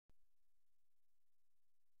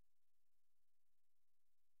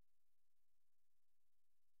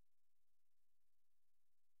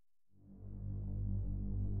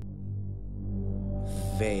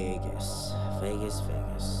Vegas. Vegas,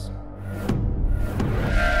 Vegas.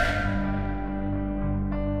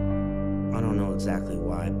 I don't know exactly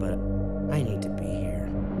why, but I need to be here.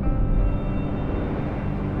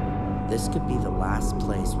 This could be the last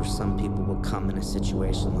place where some people will come in a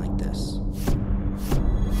situation like this.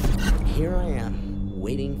 Here I am,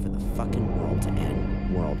 waiting for the fucking world to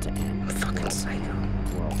end. World to end. Fucking psycho.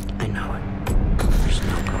 World. I know it. There's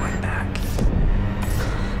no going back.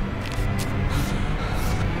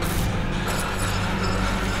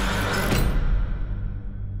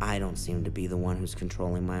 I don't seem to be the one who's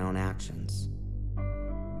controlling my own actions.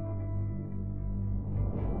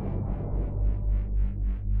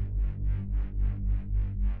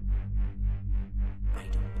 I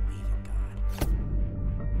don't believe in God.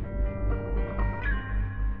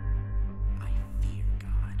 I fear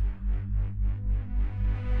God.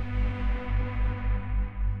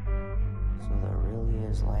 So there really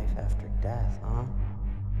is life after death, huh?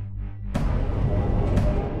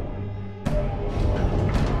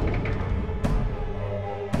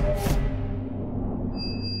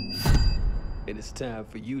 And it's time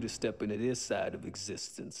for you to step into this side of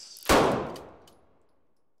existence.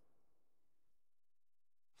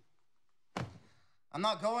 I'm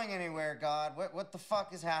not going anywhere, God. What the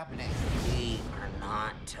fuck is happening? We are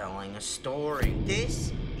not telling a story.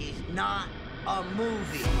 This is not a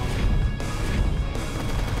movie.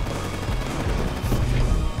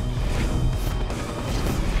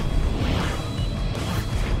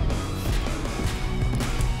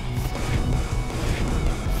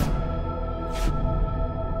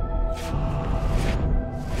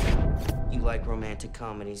 You like romantic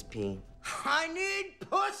comedies, P? I need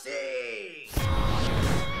pussy!